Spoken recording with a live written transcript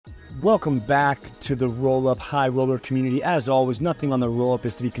Welcome back to the Roll-Up High Roller community. As always, nothing on the Roll-Up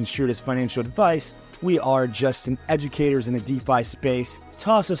is to be construed as financial advice. We are just educators in the DeFi space.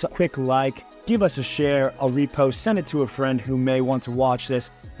 Toss us a quick like, give us a share, a repost, send it to a friend who may want to watch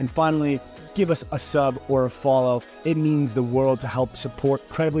this, and finally, give us a sub or a follow. It means the world to help support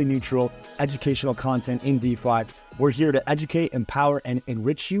credibly neutral educational content in DeFi. We're here to educate, empower, and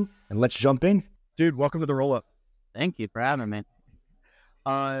enrich you, and let's jump in. Dude, welcome to the Roll-Up. Thank you for having me.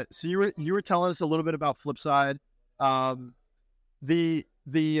 So you were telling us a little bit about Flipside. The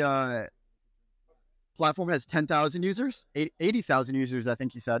platform has 10,000 users, 80,000 users, I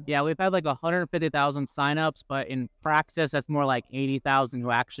think you said. Yeah, we've had like 150,000 signups, but in practice, that's more like 80,000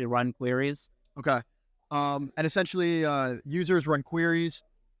 who actually run queries. Okay. And essentially, users run queries.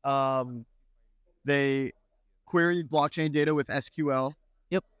 They query blockchain data with SQL.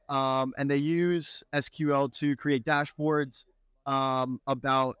 Yep. And they use SQL to create dashboards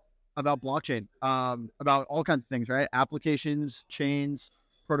about blockchain, about all kinds of things, right? Applications, chains,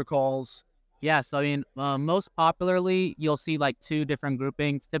 protocols. Yeah, so I mean, most popularly, you'll see like two different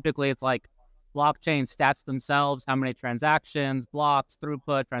groupings. Typically, it's like blockchain stats themselves, how many transactions, blocks,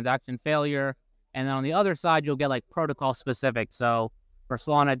 throughput, transaction failure. And then on the other side, you'll get like protocol specific. So for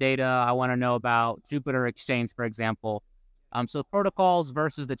Solana data, I want to know about Jupiter Exchange, for example. So protocols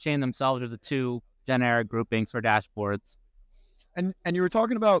versus the chain themselves are the two generic groupings for dashboards. And you were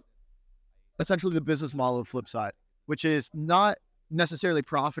talking about essentially the business model of Flipside, which is not necessarily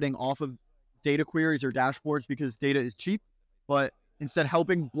profiting off of data queries or dashboards because data is cheap, but instead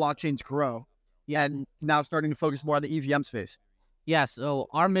helping blockchains grow. Yeah. And now starting to focus more on the EVM space. Yeah, so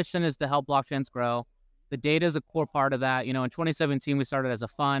our mission is to help blockchains grow. The data is a core part of that. You know, in 2017, we started as a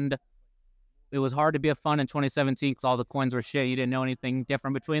fund. It was hard to be a fund in 2017 because all the coins were shit. You didn't know anything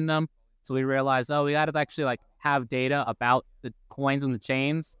different between them. So we realized, we got to actually like have data about the coins and the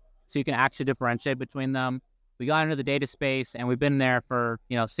chains so you can actually differentiate between them. We got into the data space and we've been there for,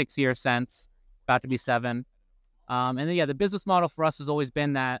 6 years since, about to be 7. And then, the business model for us has always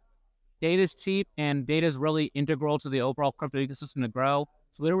been that data is cheap and data is really integral to the overall crypto ecosystem to grow.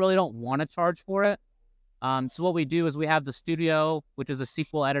 So we really don't want to charge for it. So what we do is we have the studio, which is a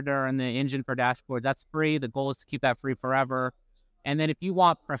SQL editor and the engine for dashboards. That's free. The goal is to keep that free forever. And then if you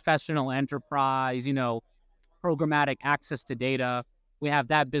want professional enterprise, programmatic access to data, we have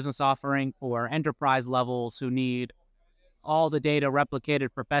that business offering for enterprise levels who need all the data replicated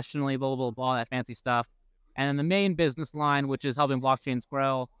professionally, blah, blah, blah, all that fancy stuff. And then the main business line, which is helping blockchains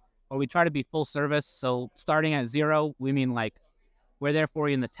grow, where we try to be full service. So starting at zero, we mean like we're there for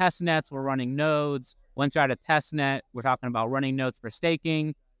you in the test nets, we're running nodes. Once you're at a test net, we're talking about running nodes for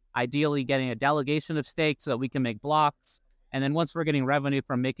staking, ideally getting a delegation of stake so that we can make blocks. And then once we're getting revenue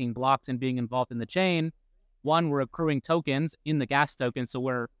from making blocks and being involved in the chain, one, we're accruing tokens in the gas token. So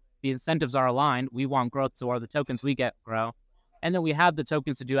where the incentives are aligned, we want growth, so are the tokens we get grow. And then we have the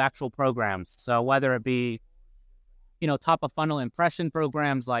tokens to do actual programs. So whether it be, top of funnel impression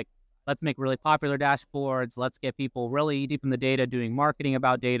programs, like let's make really popular dashboards, let's get people really deep in the data, doing marketing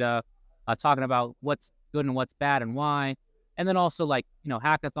about data, talking about what's good and what's bad and why. And then also like,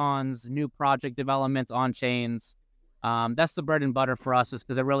 hackathons, new project developments on chains. That's the bread and butter for us, is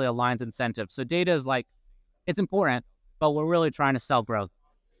because it really aligns incentives. So data is like, it's important, but we're really trying to sell growth.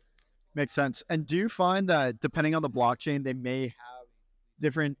 Makes sense. And do you find that depending on the blockchain, they may have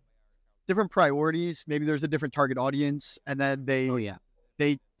different priorities? Maybe there's a different target audience, and then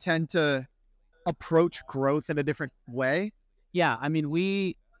they tend to approach growth in a different way? Yeah, I mean,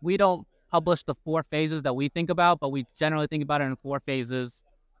 we don't publish the 4 phases that we think about, but we generally think about it in 4 phases.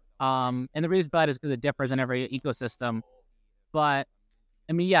 And the reason for that is because it differs in every ecosystem. But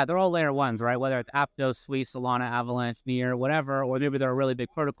I mean, they're all layer 1s, right? Whether it's Aptos, Sui, Solana, Avalanche, Near, whatever, or maybe they're a really big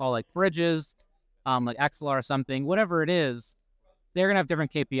protocol like Bridges, like XLR or something, whatever it is, they're going to have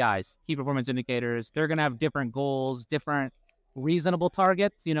different KPIs, key performance indicators. They're going to have different goals, different reasonable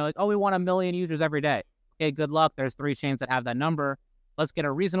targets. We want 1 million users every day. Okay, good luck. There's 3 chains that have that number. Let's get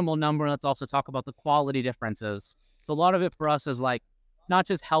a reasonable number. Let's also talk about the quality differences. So a lot of it for us is like not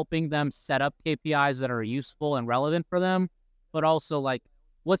just helping them set up KPIs that are useful and relevant for them, but also like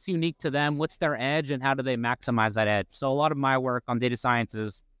what's unique to them, what's their edge, and how do they maximize that edge. So a lot of my work on data science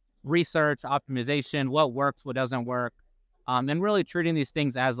is research, optimization, what works, what doesn't work, and really treating these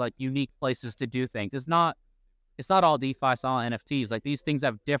things as like unique places to do things. It's not all DeFi, it's all NFTs. Like these things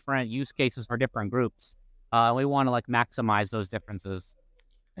have different use cases for different groups. We want to like maximize those differences.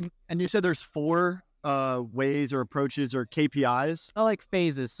 And you said there's 4 ways or approaches or KPIs? Oh, like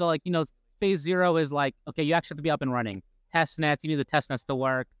phases. So like, phase 0 is like, okay, you actually have to be up and running. Test nets, you need the test nets to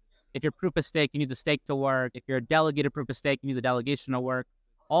work. If you're proof of stake, you need the stake to work. If you're a delegated proof of stake, you need the delegation to work.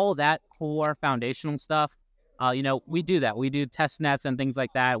 all that core foundational stuff, we do that. We do test nets and things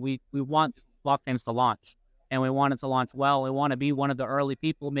like that. We want blockchains to launch, and we want it to launch well. We want to be one of the early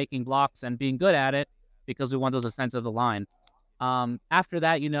people making blocks and being good at it because we want those incentives of the line. After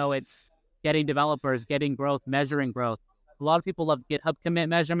that, it's getting developers, getting growth, measuring growth. A lot of people love GitHub commit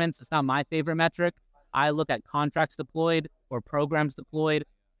measurements. It's not my favorite metric. I look at contracts deployed or programs deployed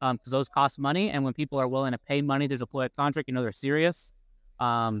because those cost money. And when people are willing to pay money to deploy a contract, they're serious.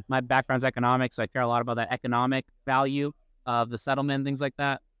 My background's economics, so I care a lot about that economic value of the settlement, things like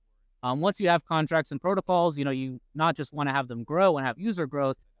that. Once you have contracts and protocols, you not just want to have them grow and have user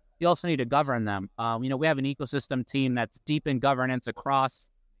growth, you also need to govern them. We have an ecosystem team that's deep in governance across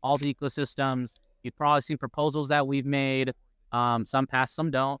all the ecosystems. You've probably seen proposals that we've made. Some pass, some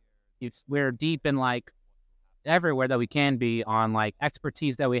don't. We're deep in everywhere that we can be on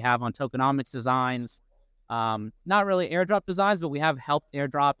expertise that we have on tokenomics designs. Not really airdrop designs, but we have helped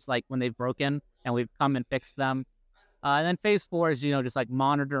airdrops when they've broken and we've come and fixed them. And then phase 4 is, just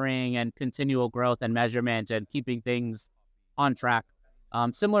monitoring and continual growth and measurement and keeping things on track.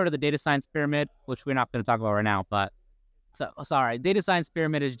 Similar to the data science pyramid, which we're not going to talk about right now, but data science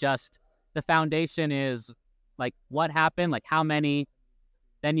pyramid is just the foundation is what happened, how many,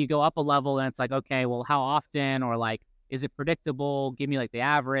 then you go up a level and it's okay, well, how often, or is it predictable? Give me the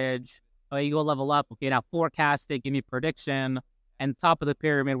average. Oh, you go level up. Okay, now forecast it, give me prediction. And top of the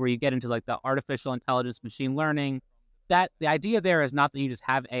pyramid where you get into the artificial intelligence, machine learning, that the idea there is not that you just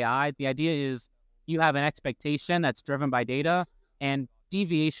have AI. The idea is you have an expectation that's driven by data, and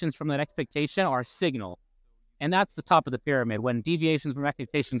deviations from that expectation are a signal. And that's the top of the pyramid, when deviations from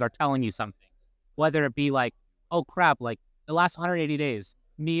expectations are telling you something, whether it be oh crap, the last 180 days,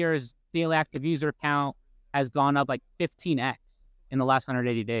 Mir's daily active user count has gone up 15x in the last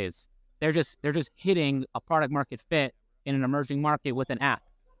 180 days. They're just hitting a product market fit in an emerging market with an app.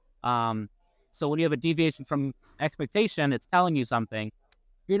 So when you have a deviation from expectation, it's telling you something.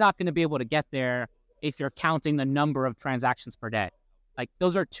 You're not going to be able to get there if you're counting the number of transactions per day.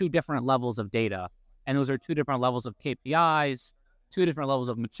 Those are two different levels of data, and those are two different levels of KPIs, two different levels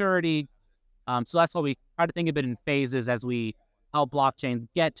of maturity. So that's why we try to think of it in phases as we help blockchains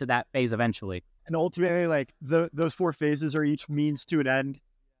get to that phase eventually. And ultimately, those 4 phases are each means to an end.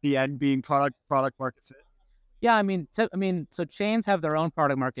 The end being product market fit. Yeah, so chains have their own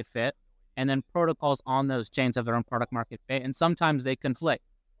product market fit, and then protocols on those chains have their own product market fit, and sometimes they conflict.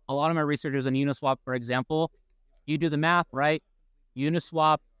 A lot of my researchers in Uniswap, for example, you do the math, right?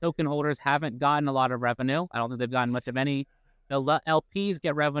 Uniswap token holders haven't gotten a lot of revenue. I don't think they've gotten much of any. The LPs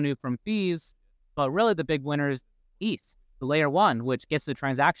get revenue from fees, but really the big winner is ETH, the layer 1, which gets the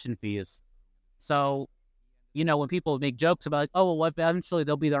transaction fees. So, when people make jokes about eventually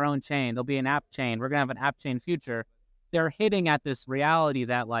they'll be their own chain, they'll be an app chain, we're going to have an app chain future, they're hitting at this reality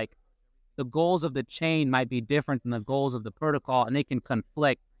that the goals of the chain might be different than the goals of the protocol, and they can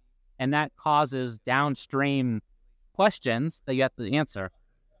conflict, and that causes downstream questions that you have to answer.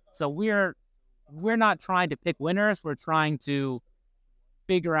 So we're not trying to pick winners, we're trying to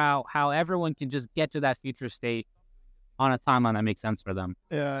figure out how everyone can just get to that future state on a timeline that makes sense for them.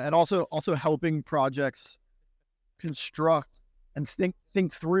 Yeah, and also helping projects construct and think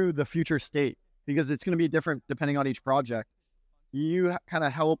through the future state, because it's going to be different depending on each project. You kind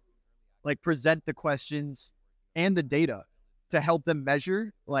of help present the questions and the data to help them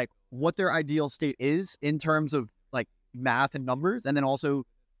measure what their ideal state is in terms of math and numbers, and then also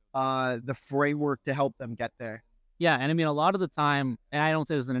the framework to help them get there. Yeah, and a lot of the time, and I don't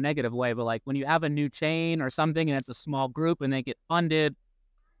say this in a negative way, but when you have a new chain or something and it's a small group and they get funded,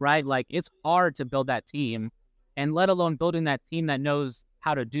 right? It's hard to build that team, and let alone building that team that knows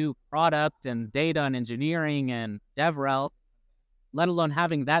how to do product and data and engineering and DevRel, let alone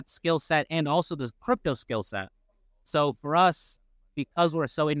having that skill set and also the crypto skill set. So for us, because we're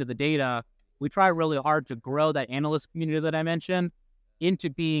so into the data, we try really hard to grow that analyst community that I mentioned into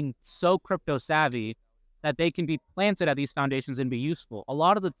being so crypto savvy that they can be planted at these foundations and be useful. A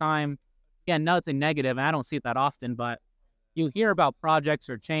lot of the time, again, nothing negative, and I don't see it that often, but you hear about projects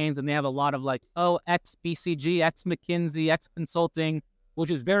or chains and they have a lot of X BCG, X McKinsey, X Consulting, which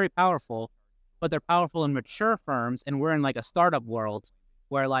is very powerful, but they're powerful in mature firms, and we're in a startup world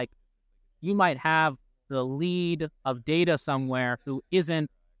where you might have the lead of data somewhere who isn't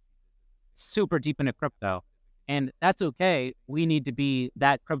super deep into crypto, and that's okay. We need to be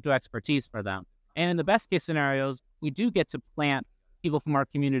that crypto expertise for them. And in the best case scenarios, we do get to plant people from our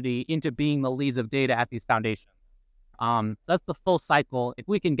community into being the leads of data at these foundations. That's the full cycle. If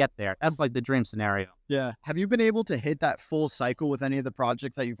we can get there, that's the dream scenario. Yeah. Have you been able to hit that full cycle with any of the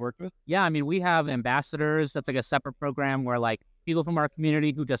projects that you've worked with? Yeah. We have ambassadors. That's a separate program where people from our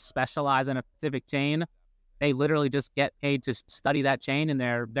community who just specialize in a specific chain. They literally just get paid to study that chain, and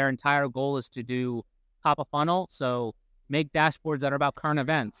their entire goal is to do top of funnel. So make dashboards that are about current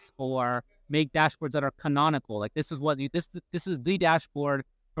events, or make dashboards that are canonical. Like this is the dashboard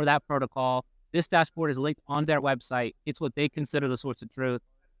for that protocol. This dashboard is linked on their website. It's what they consider the source of truth.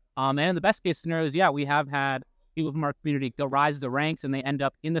 And in the best case scenarios, we have had people from our community go rise the ranks, and they end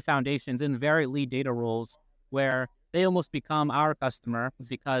up in the foundations in very lead data roles where they almost become our customer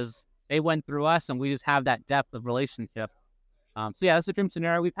because they went through us, and we just have that depth of relationship. That's a dream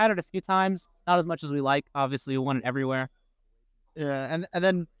scenario. We've had it a few times, not as much as we like. Obviously, we want it everywhere. Yeah, and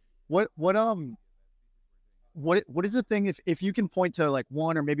then what is the thing if you can point to like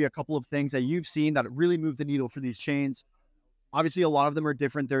one or maybe a couple of things that you've seen that really move the needle for these chains? Obviously, a lot of them are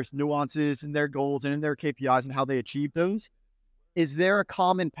different. There's nuances in their goals and in their KPIs and how they achieve those. Is there a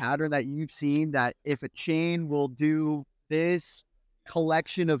common pattern that you've seen that if a chain will do this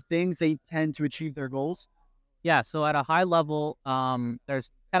collection of things, they tend to achieve their goals? Yeah, so at a high level,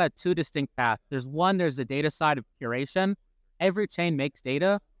 there's kind of two distinct paths. There's the data side of curation. Every chain makes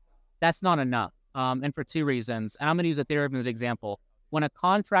data. That's not enough, and for two reasons. And I'm going to use Ethereum as an example. When a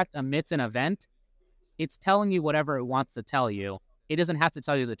contract emits an event, it's telling you whatever it wants to tell you. It doesn't have to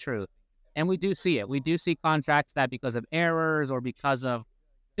tell you the truth. And we do see it. We do see contracts that because of errors or because of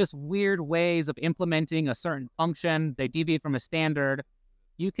just weird ways of implementing a certain function, they deviate from a standard.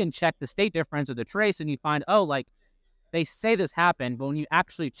 You can check the state difference or the trace and you find, they say this happened, but when you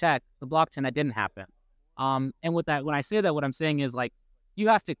actually check the blockchain, that didn't happen. And with that, when I say that, what I'm saying is like, you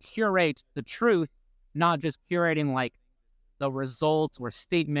have to curate the truth, not just curating like the results or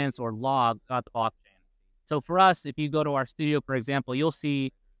statements or logs on the blockchain. So for us, if you go to our studio, for example, you'll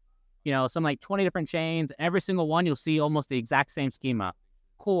see, some like 20 different chains. Every single one, you'll see almost the exact same schema.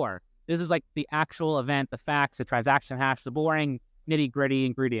 Core. This is like the actual event, the facts, the transaction hash, the boring nitty-gritty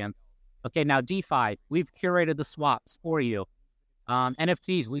ingredients. Okay, now DeFi, we've curated the swaps for you.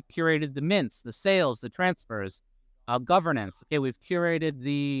 NFTs, we've curated the mints, the sales, the transfers. Governance, okay, we've curated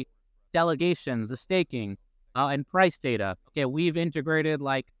the delegations, the staking, and price data. Okay, we've integrated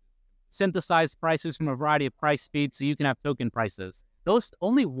like synthesized prices from a variety of price speeds so you can have token prices. Those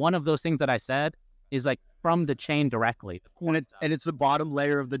only one of those things that I said is like from the chain directly. And it's the bottom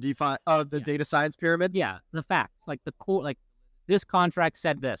layer of the DeFi data science pyramid. Yeah, the facts, like the core, like this contract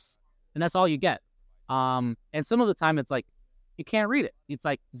said this, and that's all you get. And some of the time it's like you can't read it. It's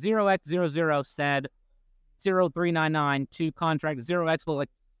like 0x00 said 0399 to contract 0x, but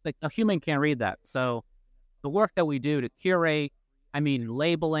like a human can't read that. So the work that we do to curate,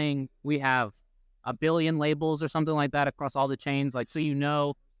 labeling, we have 1 billion labels or something like that across all the chains. Like, so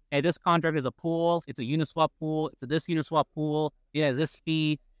hey, this contract is a pool, it's a Uniswap pool, it's this Uniswap pool, is this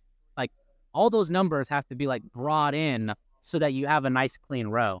fee. Like, all those numbers have to be like brought in so that you have a nice clean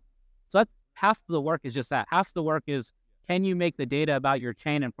row. So that's half of the work is just that. Half the work is, can you make the data about your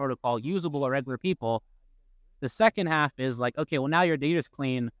chain and protocol usable to regular people? The second half is like, okay, well, now your data's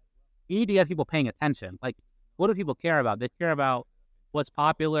clean. You need to get people paying attention. Like, what do people care about? They care about what's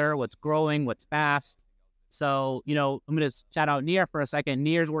popular, what's growing, what's fast. So, I'm going to shout out Near for a second.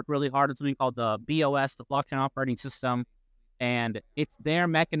 Near's worked really hard on something called the BOS, the blockchain operating system. And it's their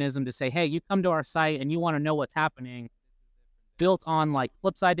mechanism to say, hey, you come to our site and you want to know what's happening, built on like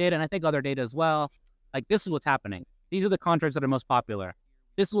Flipside data, and I think other data as well. Like, this is what's happening. These are the contracts that are most popular.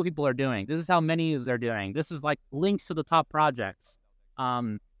 This is what people are doing. This is how many they're doing. This is like links to the top projects.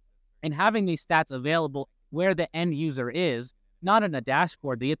 And having these stats available where the end user is, not in a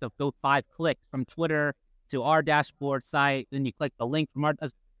dashboard that you have to go 5 clicks from Twitter to our dashboard site. Then you click the link from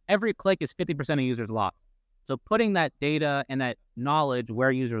every click is 50% of users lost. So putting that data and that knowledge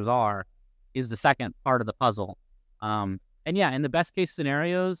where users are is the second part of the puzzle. In the best case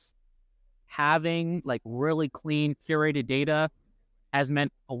scenarios, having like really clean curated data has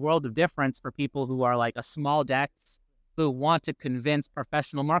meant a world of difference for people who are like a small DEX who want to convince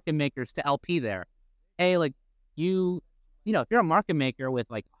professional market makers to LP there. Hey, like if you're a market maker with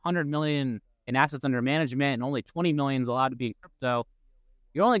like 100 million in assets under management and only 20 million is allowed to be in crypto,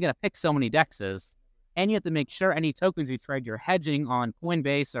 you're only going to pick so many DEXs, and you have to make sure any tokens you trade, you're hedging on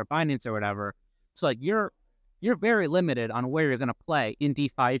Coinbase or Binance or whatever. So like you're very limited on where you're going to play in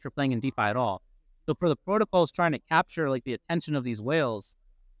DeFi if you're playing in DeFi at all. So for the protocols trying to capture like the attention of these whales,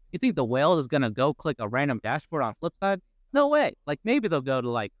 you think the whale is going to go click a random dashboard on Flipside? No way. Like maybe they'll go to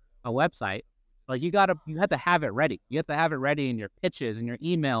like a website. Like you have to have it ready. You have to have it ready in your pitches, in your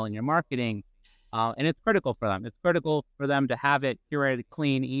email, in your marketing. And it's critical for them. It's critical for them to have it curated,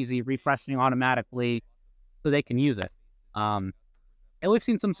 clean, easy, refreshing automatically so they can use it. And we've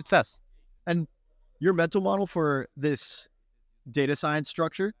seen some success. And your mental model for this data science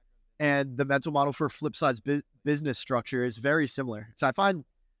structure, and the mental model for Flipside's business structure is very similar. So I find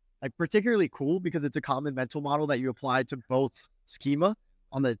like particularly cool because it's a common mental model that you apply to both schema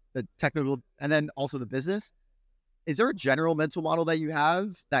on the technical and then also the business. Is there a general mental model that you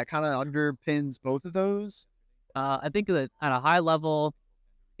have that kind of underpins both of those? I think that at a high level,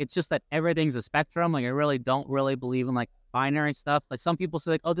 it's just that everything's a spectrum. Like I really don't really believe in like binary stuff. Like some people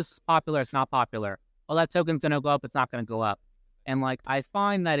say like, oh, this is popular, it's not popular. Oh, that token's gonna go up, it's not gonna go up. And like I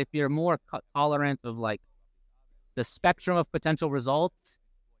find that if you're more tolerant of like the spectrum of potential results,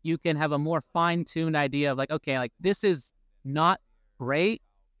 you can have a more fine-tuned idea of like, okay, like this is not great,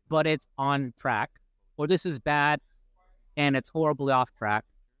 but it's on track, or this is bad and it's horribly off track.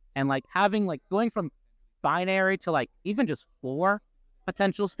 And like having like going from binary to like even just 4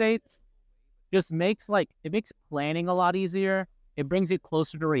 potential states just makes like it makes planning a lot easier. It brings you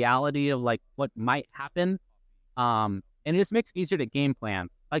closer to reality of like what might happen. And it just makes it easier to game plan.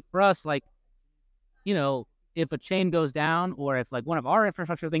 Like for us, like, you know, if a chain goes down or if like one of our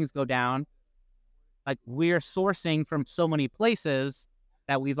infrastructure things go down, like we're sourcing from so many places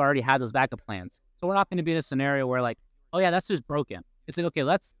that we've already had those backup plans. So we're not going to be in a scenario where like, oh yeah, that's just broken. It's like, okay,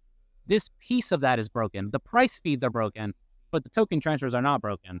 this piece of that is broken. The price feeds are broken, but the token transfers are not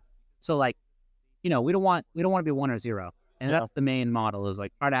broken. So like, you know, we don't want to be 1 or 0. And that's the main model is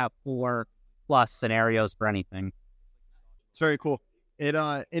like try to have 4+ scenarios for anything. It's very cool. It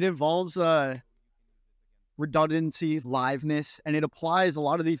involves redundancy, liveness, and it applies a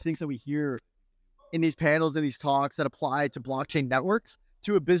lot of these things that we hear in these panels and these talks that apply to blockchain networks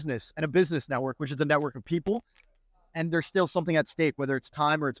to a business and a business network, which is a network of people. And there's still something at stake, whether it's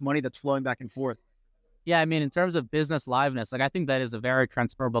time or it's money that's flowing back and forth. Yeah, I mean, in terms of business liveness, like I think that is a very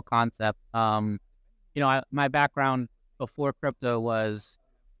transferable concept. You know, my background before crypto was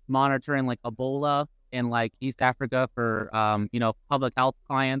monitoring like Ebola in like East Africa for you know, public health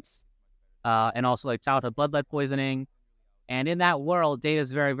clients, and also like childhood blood lead poisoning. And in that world, data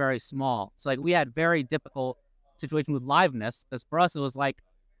is very, very small. So like we had very difficult situation with liveness because for us it was like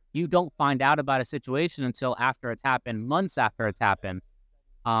you don't find out about a situation until after it's happened, months after it's happened.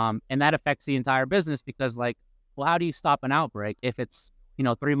 And that affects the entire business because like, well, how do you stop an outbreak if it's, you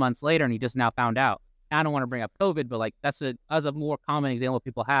know, 3 months later and you just now found out? I don't want to bring up COVID, but like that's a more common example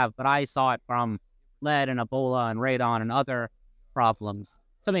people have, but I saw it from lead and Ebola and radon and other problems.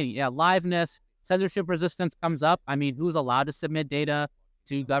 So I mean, yeah, liveness, censorship resistance comes up. I mean, who's allowed to submit data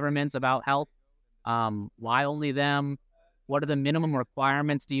to governments about health? Why only them? What are the minimum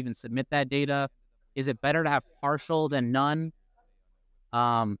requirements to even submit that data? Is it better to have partial than none?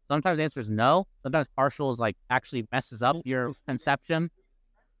 Sometimes the answer is no. Sometimes partial is like actually messes up your conception.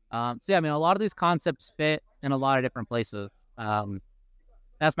 So yeah, I mean, a lot of these concepts fit in a lot of different places.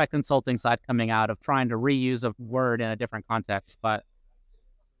 That's my consulting side coming out of trying to reuse a word in a different context. But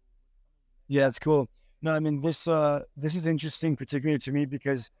yeah, it's cool. No, I mean, this is interesting, particularly to me,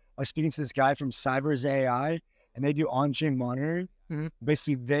 because I was speaking to this guy from Cybers AI, and they do on-chain monitoring. Mm-hmm.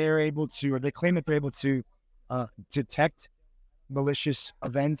 Basically, they're able to, or they claim that they're able to detect malicious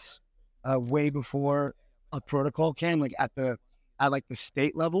events way before a protocol can, like at the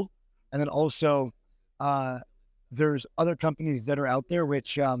state level. And then also there's other companies that are out there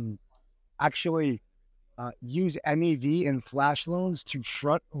which actually use MEV and flash loans to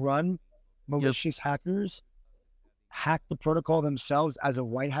front run malicious hackers, hack the protocol themselves as a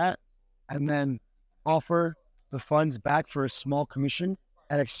white hat, and then offer the funds back for a small commission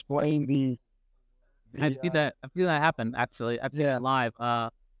and explain the I've seen that happen actually. I've seen it live.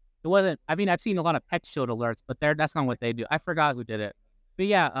 It wasn't. I mean, I've seen a lot of pet shield alerts, but that's not what they do. I forgot who did it. But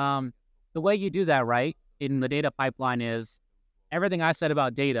yeah, the way you do that right in the data pipeline is everything I said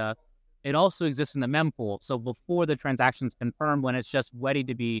about data. It also exists in the mempool. So before the transaction's confirmed, when it's just ready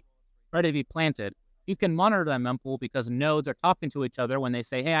to be planted, you can monitor that mempool because nodes are talking to each other when they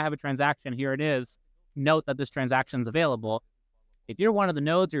say, "Hey, I have a transaction. Here it is. Note that this transaction is available." If you're one of the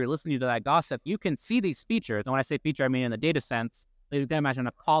nodes or you're listening to that gossip, you can see these features. And when I say feature, I mean in the data sense. You can imagine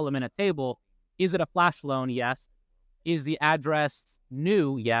a column in a table. Is it a flash loan? Yes. Is the address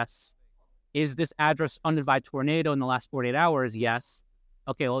new? Yes. Is this address funded by tornado in the last 48 hours? Yes.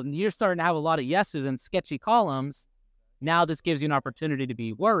 Okay, well, you're starting to have a lot of yeses and sketchy columns. Now this gives you an opportunity to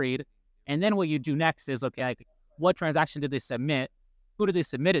be worried. And then what you do next is, okay, like, what transaction did they submit? Who did they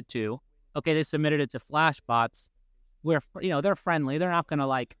submit it to? Okay, they submitted it to Flashbots, where, you know, they're friendly. They're not going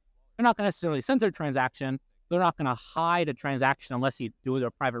to necessarily censor a transaction. They're not going to hide a transaction unless you do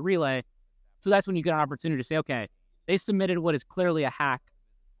their private relay. So that's when you get an opportunity to say, okay, they submitted what is clearly a hack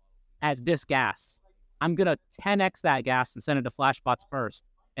at this gas. I'm going to 10x that gas and send it to Flashbots first.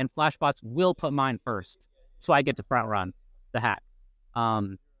 And Flashbots will put mine first. So I get to front run. And then the hack.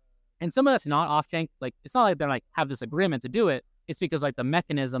 And some of that's not off-chain. Like, it's not like they're like have this agreement to do it. It's because like the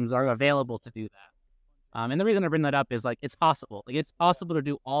mechanisms are available to do that. And the reason I bring that up is like it's possible. Like it's possible to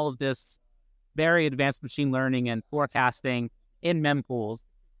do all of this very advanced machine learning and forecasting in mempools.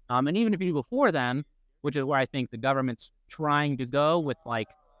 And even if you do before then, which is where I think the government's trying to go with like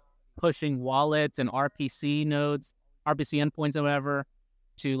pushing wallets and RPC nodes, RPC endpoints and whatever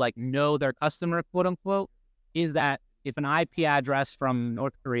to like know their customer, quote unquote, is that if an IP address from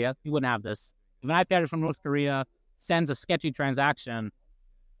North Korea, you wouldn't have this. If an IP address from North Korea sends a sketchy transaction,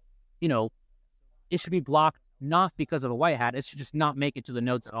 you know, it should be blocked not because of a white hat. It should just not make it to the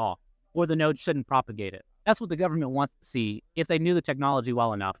nodes at all, or the nodes shouldn't propagate it. That's what the government wants to see. If they knew the technology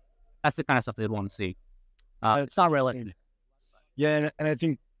well enough, that's the kind of stuff they'd want to see. It's not realistic. Yeah, and I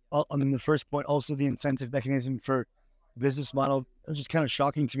think on the first point, also the incentive mechanism for business model, it was just kind of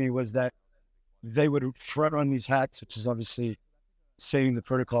shocking to me was that they would front run these hacks, which is obviously saving the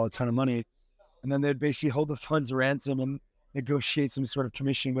protocol a ton of money, and then they'd basically hold the funds ransom and negotiate some sort of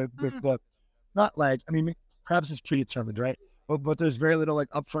commission with the, not like, I mean, perhaps it's predetermined, right? But there's very little like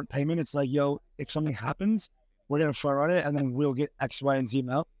upfront payment. It's like, yo, if something happens, we're gonna front run it, and then we'll get X, Y, and Z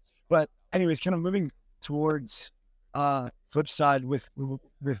amount. But anyways, kind of moving towards Flipside with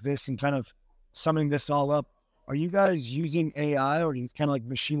this and kind of summing this all up. Are you guys using AI or kind of like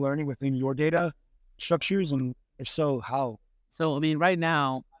machine learning within your data structures? And if so, how? So, I mean, right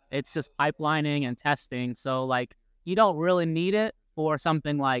now, it's just pipelining and testing. So, like, you don't really need it for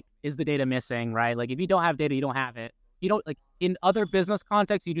something like, is the data missing, right? Like, if you don't have data, you don't have it. You don't, like, in other business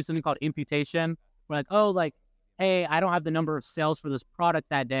contexts, you do something called imputation. We're like, oh, like, hey, I don't have the number of sales for this product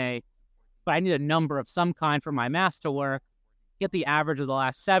that day, but I need a number of some kind for my math to work. Get the average of the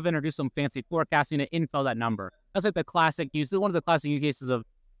last 7 or do some fancy forecasting to infill that number. That's like the classic use. One of the classic use cases of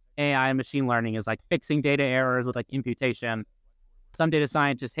AI and machine learning is like fixing data errors with like imputation. Some data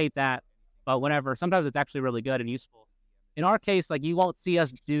scientists hate that, but whatever. Sometimes it's actually really good and useful. In our case, like you won't see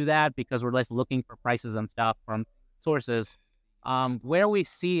us do that because we're less looking for prices and stuff from sources. Where we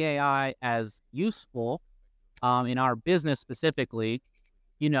see AI as useful in our business specifically,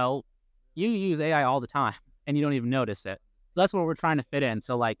 you know, you use AI all the time and you don't even notice it. That's where we're trying to fit in.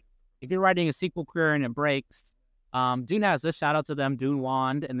 So like if you're writing a SQL query and it breaks, Dune has this, shout out to them, Dune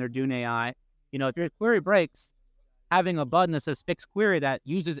Wand and their Dune AI. You know, if your query breaks, having a button that says fix query that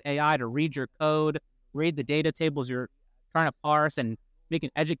uses AI to read your code, read the data tables you're trying to parse and make an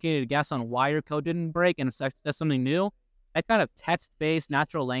educated guess on why your code didn't break and if that's something new, that kind of text-based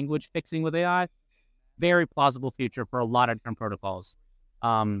natural language fixing with AI, very plausible future for a lot of different protocols.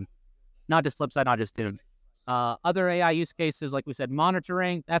 Not just Flipside, not just Dune. Other AI use cases, like we said,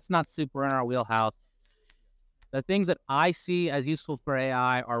 monitoring, that's not super in our wheelhouse. The things that I see as useful for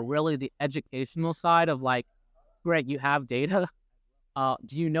AI are really the educational side of like, great, you have data.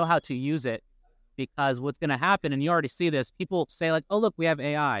 Do you know how to use it? Because what's going to happen, and you already see this, people say like, oh, look, we have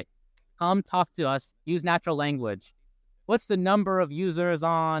AI. Come talk to us, use natural language. What's the number of users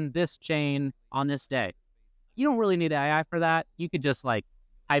on this chain on this day? You don't really need AI for that. You could just like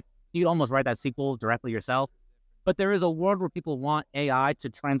type, you almost write that SQL directly yourself. But there is a world where people want AI to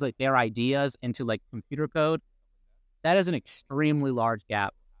translate their ideas into like computer code. That is an extremely large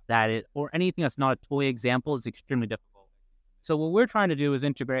gap. Or anything that's not a toy example is extremely difficult. So what we're trying to do is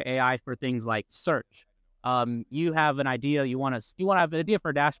integrate AI for things like search. You have an idea, you want to have an idea for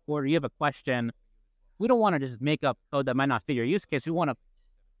a dashboard, or you have a question. We don't want to just make up code that might not fit your use case. We want to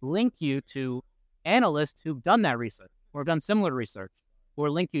link you to analysts who've done that research or have done similar research, or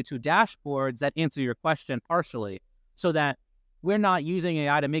link you to dashboards that answer your question partially, so that we're not using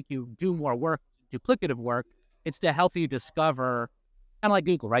AI to make you do more work, duplicative work. It's to help you discover, kind of like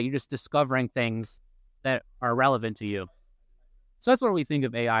Google, right? You're just discovering things that are relevant to you. So that's what we think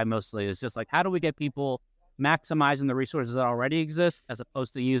of AI mostly, is just like, how do we get people maximizing the resources that already exist as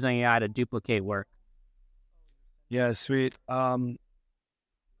opposed to using AI to duplicate work? Yeah, sweet.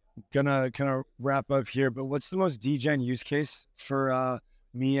 Gonna kind of wrap up here, but what's the most degen use case for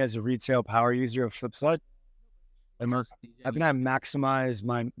me as a retail power user of Flipside? I've been able to maximize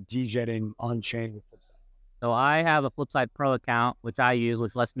my degenning on chain with Flipside. So I have a Flipside Pro account, which I use,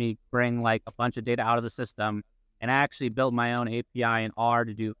 which lets me bring like a bunch of data out of the system. And I actually built my own API in R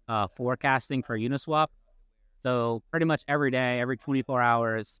to do forecasting for Uniswap. So pretty much every day, every 24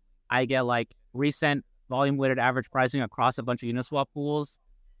 hours, I get like recent volume-weighted average pricing across a bunch of Uniswap pools.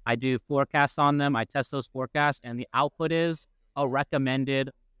 I do forecasts on them. I test those forecasts, and the output is a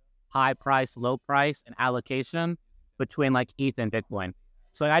recommended high price, low price, and allocation between like ETH and Bitcoin.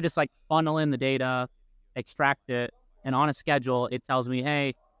 So I just like funnel in the data, extract it, and on a schedule, it tells me,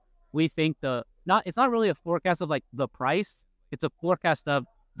 hey, we think the it's not really a forecast of like the price. It's a forecast of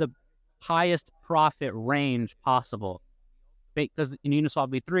the highest profit range possible. Because in Uniswap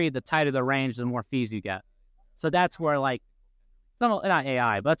v3, the tighter the range, the more fees you get. So that's where like not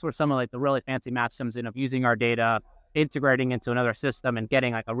AI, but that's where some of like the really fancy math comes in of using our data, integrating into another system, and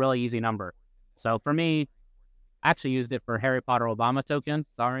getting like a really easy number. So for me, I actually used it for Harry Potter Obama token.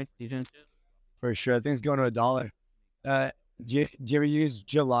 Sorry, DJ. For sure. I think it's going to $1. Do you ever use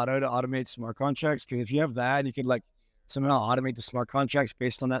Gelato to automate smart contracts? Because if you have that, you could like somehow automate the smart contracts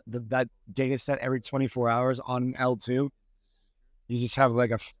based on that data set every 24 hours on L2. You just have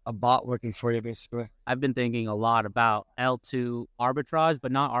like a bot working for you, basically. I've been thinking a lot about L2 arbitrage,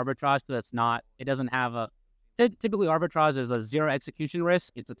 but not arbitrage because it doesn't have typically arbitrage is a zero execution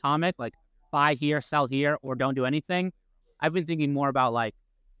risk. It's atomic, like buy here, sell here, or don't do anything. I've been thinking more about like,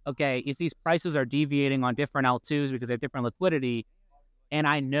 okay, if these prices are deviating on different L2s because they have different liquidity, and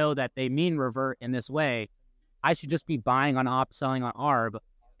I know that they mean revert in this way, I should just be buying on op, selling on arb,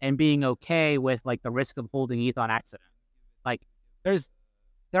 and being okay with like the risk of holding ETH on accident. Like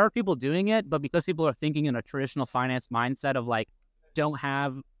there are people doing it, but because people are thinking in a traditional finance mindset of like, don't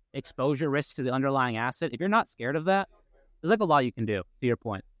have exposure risk to the underlying asset, if you're not scared of that, there's like a lot you can do, to your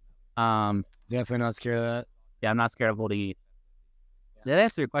point. Definitely not scared of that. Yeah, I'm not scared of holding ETH. Did I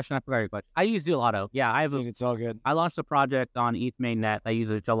answer your question? I forgot your question. I use Gelato. Yeah, Dude, it's all good. I launched a project on ETH mainnet that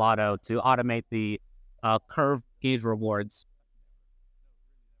uses Gelato to automate the curve gauge rewards,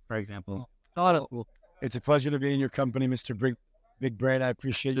 for example. Gelato, cool. It's a pleasure to be in your company, Mr. Big Brain. I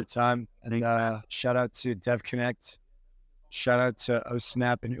appreciate your time. And shout out to Devconnect. Shout out to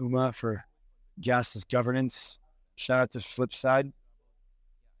OSNAP and UMA for gasless governance. Shout out to Flipside.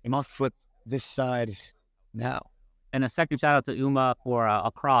 I'm off flip this side now. And a second shout out to UMA for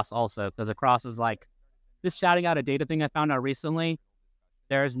Across also, because Across is like this shouting out a data thing I found out recently.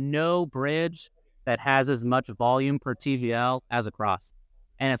 There's no bridge that has as much volume per TVL as Across.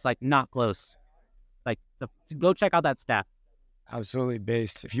 And it's like not close. Like go check out that stat. Absolutely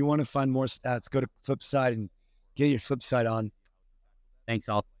based. If you want to find more stats, go to Flipside and get your Flipside on. Thanks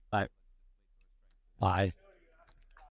all. Bye. Bye.